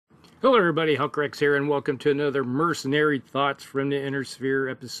Hello everybody, Huckrex here, and welcome to another Mercenary Thoughts from the Inner Sphere,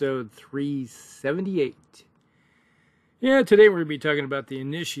 episode 378. Yeah, today we're going to be talking about the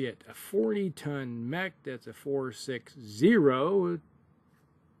Initiate, a 40-ton mech. That's a 460.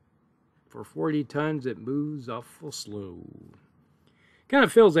 For 40 tons, it moves awful slow. Kind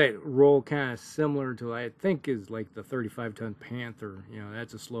of feels that role kind of similar to, I think, is like the 35-ton Panther. You know,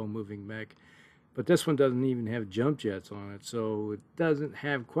 that's a slow-moving mech. But this one doesn't even have jump jets on it, so it doesn't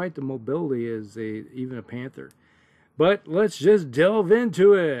have quite the mobility as even a Panther. But let's just delve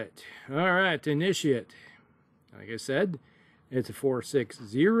into it. All right, Initiate. Like I said, it's a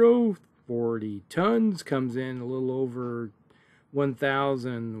 460, 40 tons, comes in a little over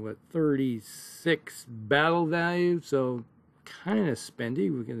 1,036 battle value, so kind of spendy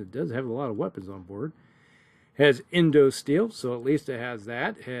because it does have a lot of weapons on board. Has Indo Steel, so at least it has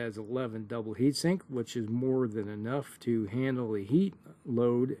that. It has 11 double heatsink, which is more than enough to handle the heat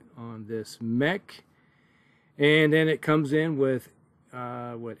load on this mech. And then it comes in with,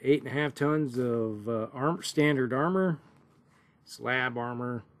 8.5 tons of standard armor, slab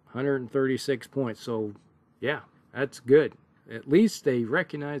armor, 136 points. So, yeah, that's good. At least they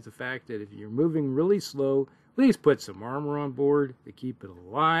recognize the fact that if you're moving really slow, at least put some armor on board to keep it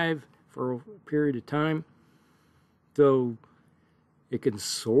alive for a period of time. So it can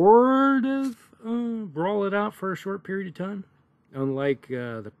sort of brawl it out for a short period of time. Unlike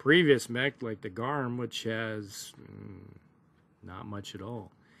the previous mech, like the Garm, which has not much at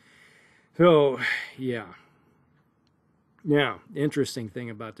all. So, yeah. Now, the interesting thing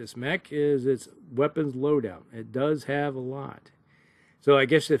about this mech is its weapons loadout. It does have a lot. So I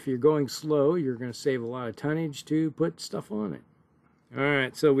guess if you're going slow, you're going to save a lot of tonnage to put stuff on it.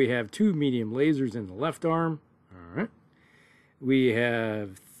 Alright, so we have 2 medium lasers in the left arm. Alright. We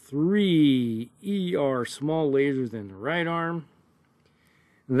have 3 ER small lasers in the right arm.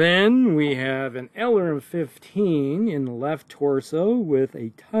 Then we have an LRM-15 in the left torso with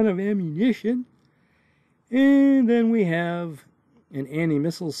a ton of ammunition. And then we have an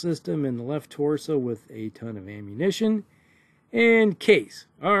anti-missile system in the left torso with a ton of ammunition. And case.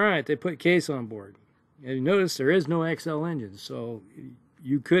 Alright, they put case on board. And you notice there is no XL engine, so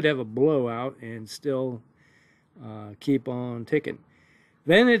you could have a blowout and still keep on ticking.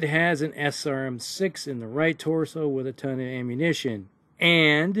 Then it has an SRM-6 in the right torso with a ton of ammunition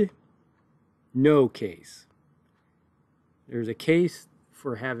and no case. There's a case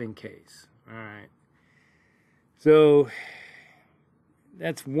for having case. Alright. So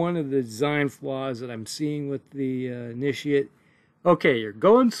that's one of the design flaws that I'm seeing with the Initiate. Okay, you're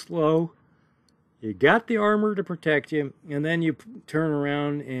going slow. You got the armor to protect you, and then you turn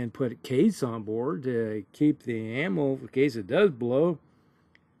around and put a case on board to keep the ammo, in case it does blow,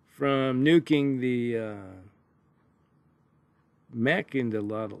 from nuking the mech into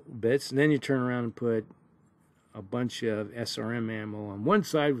little bits. And then you turn around and put a bunch of SRM ammo on one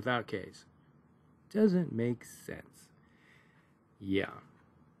side without case. Doesn't make sense. Yeah.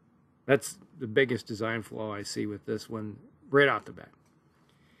 That's the biggest design flaw I see with this one right off the bat.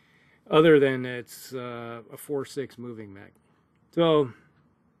 Other than it's a 4.6 moving mech. So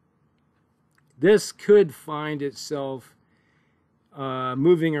this could find itself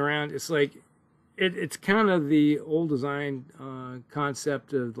moving around. It's like it's kind of the old design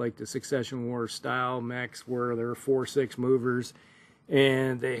concept of like the Succession War style mechs where there are 4.6 movers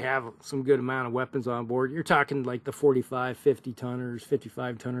and they have some good amount of weapons on board. You're talking like the 45, 50 tonners,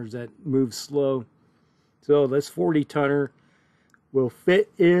 55 tonners that move slow. So this 40 tonner will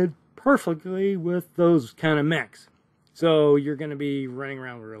fit in perfectly with those kind of mechs. So you're going to be running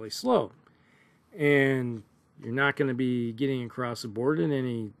around really slow. And you're not going to be getting across the board in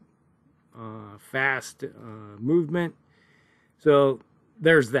any fast movement. So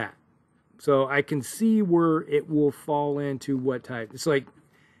there's that. So I can see where it will fall into what type. It's like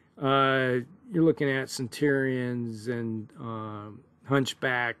you're looking at Centurions and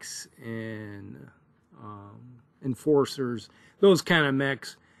Hunchbacks and Enforcers. Those kind of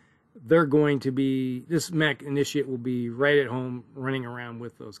mechs. They're going to be, this mech Initiate will be right at home running around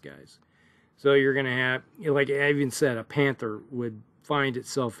with those guys. So you're going to have, like I even said, a Panther would find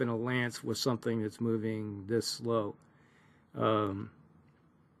itself in a Lance with something that's moving this slow.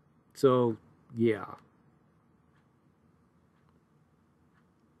 So, yeah.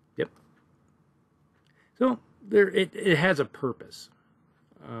 Yep. So, there it has a purpose,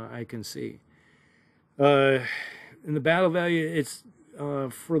 I can see. In the battle value, it's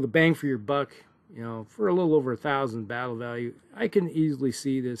for the bang for your buck, you know, for a little over 1,000 battle value, I can easily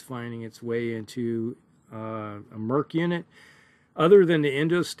see this finding its way into a Merc unit. Other than the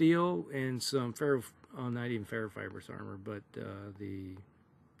Indo Steel and some not even ferrofibrous armor, but the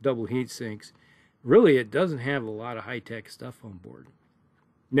double heat sinks. Really, it doesn't have a lot of high-tech stuff on board.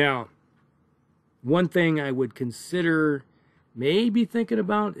 Now, one thing I would consider maybe thinking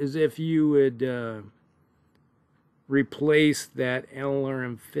about is if you would replace that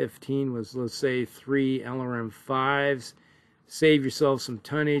LRM-15 with, let's say, 3 LRM-5s, save yourself some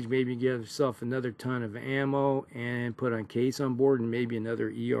tonnage, maybe give yourself another ton of ammo and put on case on board and maybe another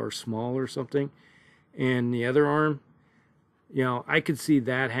ER small or something. And the other arm, you know, I could see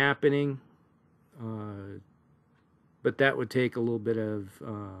that happening. But that would take a little bit of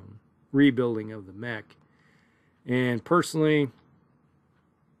rebuilding of the mech. And personally,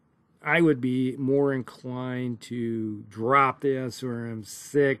 I would be more inclined to drop the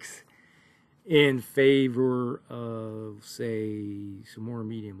SRM-6 in favor of, say, some more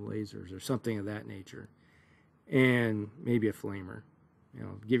medium lasers or something of that nature. And maybe a flamer. You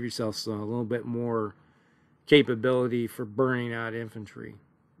know, give yourself a little bit more capability for burning out infantry.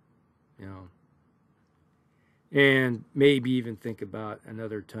 You know. And maybe even think about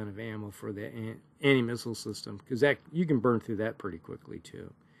another ton of ammo for the anti-missile system, because that you can burn through that pretty quickly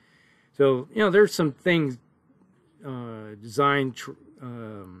too. So, you know, there's some things, design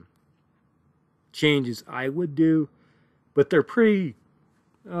changes I would do, but they're pretty,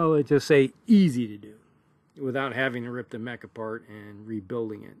 let's just say, easy to do without having to rip the mech apart and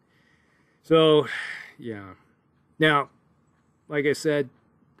rebuilding it. So, yeah. Now, like I said,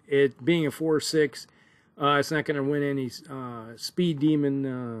 it being a 4.6, it's not going to win any Speed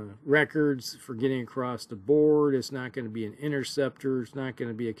Demon records for getting across the board. It's not going to be an interceptor. It's not going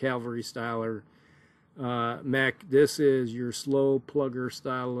to be a cavalry styler mech. This is your slow plugger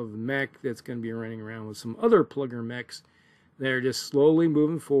style of mech that's going to be running around with some other plugger mechs that are just slowly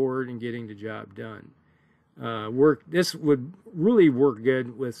moving forward and getting the job done. This would really work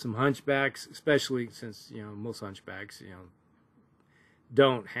good with some hunchbacks, especially since, you know, most hunchbacks, you know,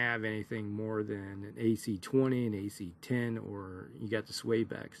 don't have anything more than an AC-20, an AC-10, or you got the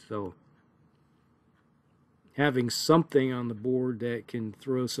swaybacks. So having something on the board that can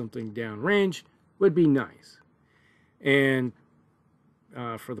throw something downrange would be nice. And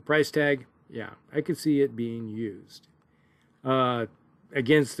for the price tag, yeah, I could see it being used.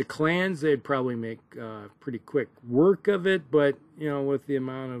 Against the clans, they'd probably make pretty quick work of it, but, you know, with the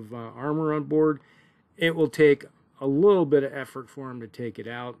amount of armor on board, it will take a little bit of effort for them to take it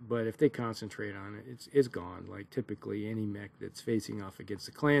out, but if they concentrate on it, it's gone. Like typically any mech that's facing off against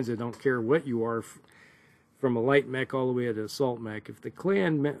the clans, they don't care what you are, from a light mech all the way to assault mech. If the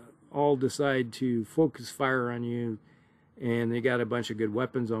clan all decide to focus fire on you and they got a bunch of good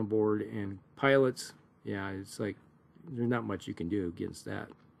weapons on board and pilots, yeah, it's like there's not much you can do against that.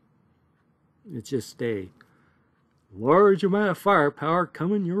 It's just a large amount of firepower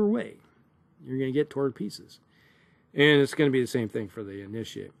coming your way. You're going to get torn pieces. And it's going to be the same thing for the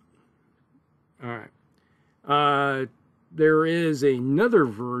Initiate. All right. There is another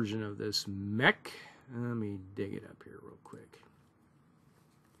version of this mech. Let me dig it up here real quick.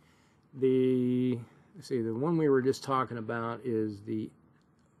 Let's see, the one we were just talking about is the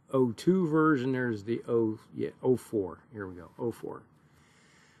 02 version. There's the 04. Here we go, 04.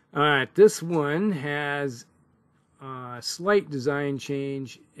 All right, this one has a slight design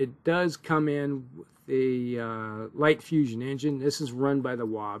change. It does come in with the light fusion engine. This is run by the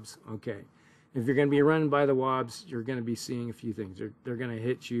Wobbs. Okay, if you're going to be run by the Wobbs, you're going to be seeing a few things. They're going to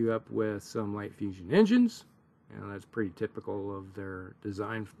hit you up with some light fusion engines. And that's pretty typical of their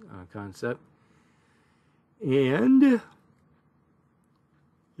design concept. And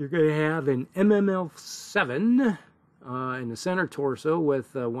you're going to have an MML7 in the center torso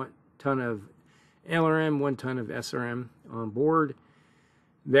with 1 ton of LRM, 1 ton of SRM on board.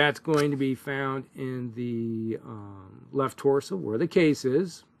 That's going to be found in the left torso where the case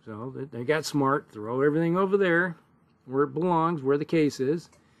is. So they got smart, throw everything over there where it belongs, where the case is.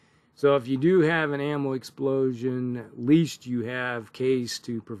 So if you do have an ammo explosion, at least you have case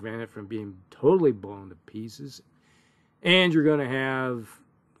to prevent it from being totally blown to pieces. And you're going to have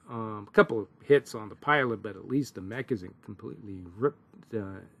a couple of hits on the pilot, but at least the mech isn't completely ripped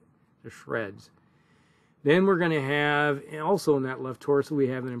to shreds. Then we're going to have, also in that left torso, we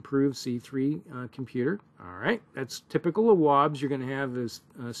have an improved C3 computer. All right, that's typical of Wobbs. You're going to have this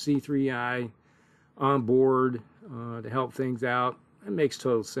C3i on board to help things out. It makes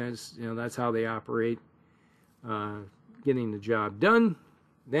total sense. You know, that's how they operate, getting the job done.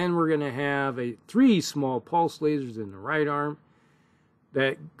 Then we're going to have 3 small pulse lasers in the right arm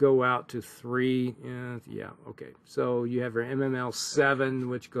that go out to 3. Yeah, okay. So you have your MML7,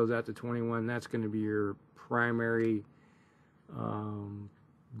 which goes out to 21. That's going to be your primary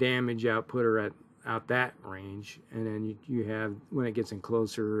damage outputter out that range, and then you have, when it gets in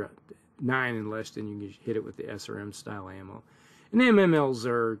closer, 9 and less, then you can hit it with the SRM style ammo. And the MMLs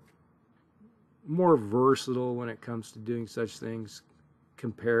are more versatile when it comes to doing such things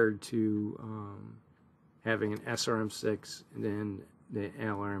compared to having an SRM6 and then the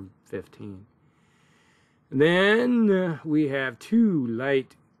LRM15. And then we have 2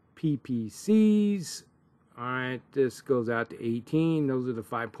 light PPCs. All right, this goes out to 18. Those are the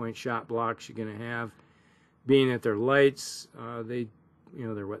 5-point shot blocks you're going to have. Being that they're lights, they're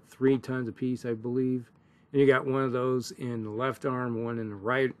what, 3 tons a piece, I believe. And you got one of those in the left arm, one in the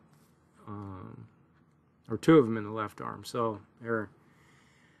right, or 2 of them in the left arm. So there,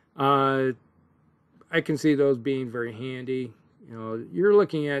 I can see those being very handy. You're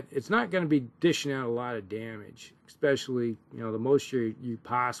looking at, it's not going to be dishing out a lot of damage, especially, the most you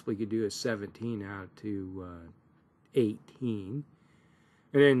possibly could do is 17 out to 18.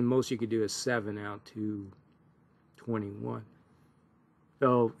 And then the most you could do is 7 out to 21.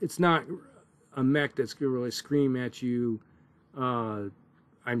 So it's not a mech that's going to really scream at you,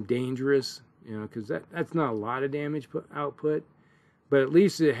 I'm dangerous, because that's not a lot of damage output. But at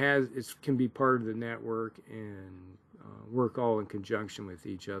least it can be part of the network and work all in conjunction with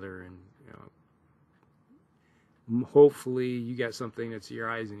each other, and hopefully you got something that's your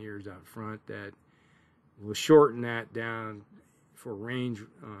eyes and ears out front that will shorten that down for range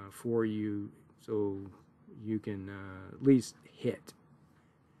for you, so you can at least hit.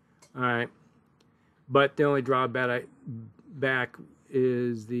 All right, but the only drawback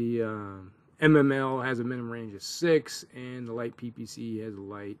is the MML has a minimum range of 6, and the light PPC has a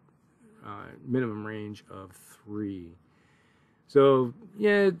light minimum range of 3. So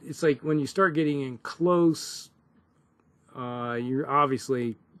yeah, it's like when you start getting in close, you're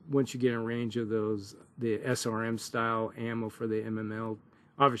obviously, once you get in range of those, the SRM style ammo for the MML,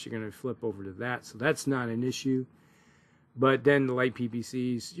 obviously you're going to flip over to that, so that's not an issue. But then the light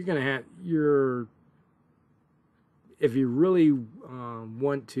PPCs, you're going to have if you really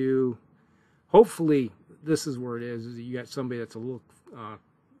want to, hopefully this is where it is you got somebody that's a little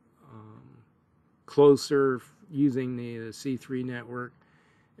closer using the C3 network,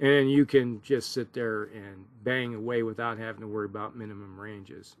 and you can just sit there and bang away without having to worry about minimum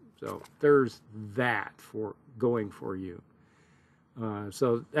ranges. So there's that for going for you.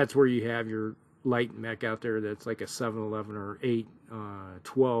 So that's where you have your light mech out there that's like a 711 or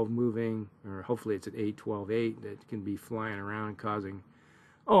 812 moving, or hopefully it's an 812-8 that can be flying around causing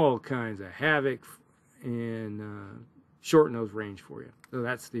all kinds of havoc and shorten those range for you. So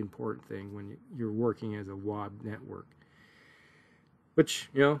that's the important thing when you're working as a WOB network. Which,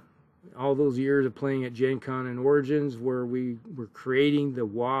 all those years of playing at Gen Con and Origins where we were creating the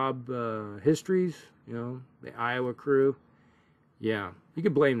WOB histories, the Iowa crew, yeah, you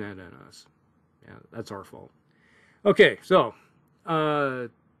could blame that on us. Yeah, that's our fault. Okay, so other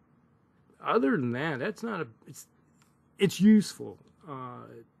than that, that's not it's useful,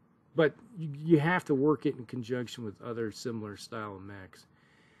 but you have to work it in conjunction with other similar style of mechs.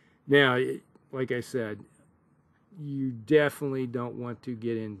 Now, like I said, you definitely don't want to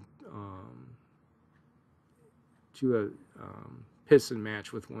get in to a piss and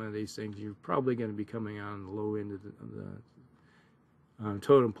match with one of these things. You're probably going to be coming out on the low end of the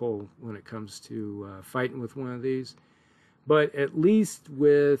totem pole when it comes to fighting with one of these. But at least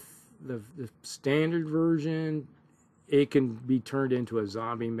with the standard version, it can be turned into a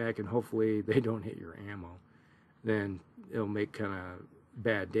zombie mech, and hopefully they don't hit your ammo. Then it'll make kind of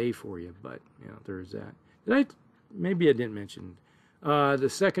bad day for you. But there's that. Maybe I didn't mention the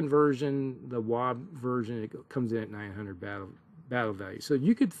second version, the WOB version. It comes in at 900 battle value. So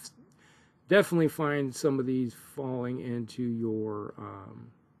you could definitely find some of these falling into your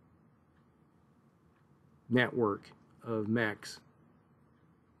network of mechs.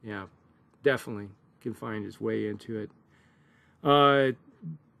 Yeah, definitely can find its way into it.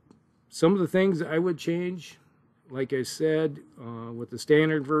 Some of the things I would change, like I said, with the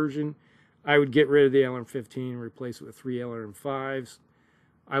standard version, I would get rid of the LRM-15 and replace it with 3 LRM-5s.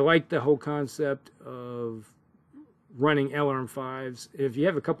 I like the whole concept of running LRM-5s. If you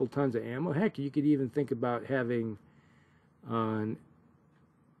have a couple tons of ammo, heck, you could even think about having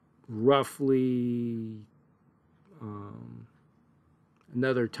roughly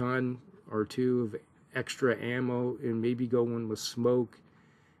another ton or 2 of extra ammo, and maybe go one with smoke.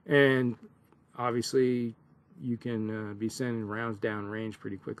 And obviously you can be sending rounds down range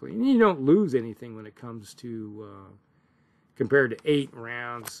pretty quickly, and you don't lose anything when it comes to compared to 8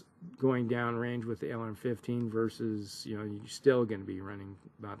 rounds going down range with the LRM-15 versus, you're still going to be running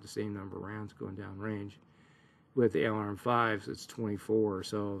about the same number of rounds going down range. With the LRM5s, it's 24,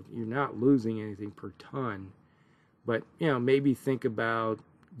 so you're not losing anything per ton. But, you know, maybe think about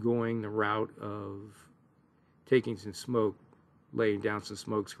going the route of taking some smoke, laying down some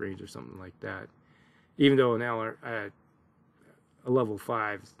smoke screens or something like that. Even though a level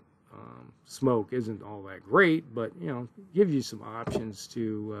 5 smoke isn't all that great, but, you know, gives you some options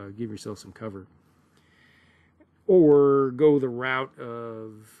to give yourself some cover. Or go the route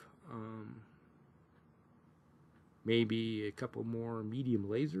of maybe a couple more medium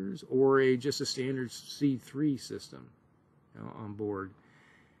lasers, or just a standard C3 system, you know, on board.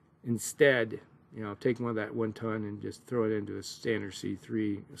 Instead, you know, take one of that 1 ton and just throw it into a standard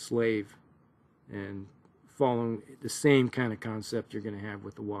C3 slave, and following the same kind of concept you're going to have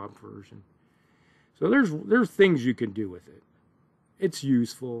with the WOB version. So there's things you can do with it. It's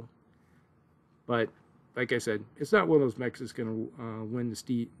useful, but like I said, it's not one of those mechs that's going to win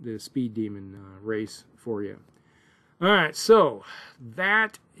the speed demon race for you. All right, so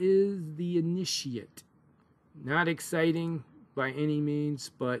that is the Initiate. Not exciting by any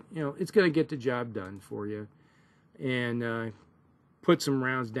means, but you know, it's going to get the job done for you, and put some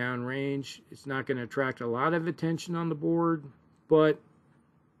rounds down range. It's not going to attract a lot of attention on the board, but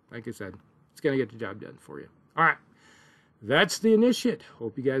like I said, it's going to get the job done for you. All right, that's the Initiate.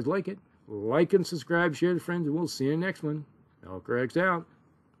 Hope you guys like it. Like and subscribe, share to friends, and we'll see you in the next one. Elk Rex out.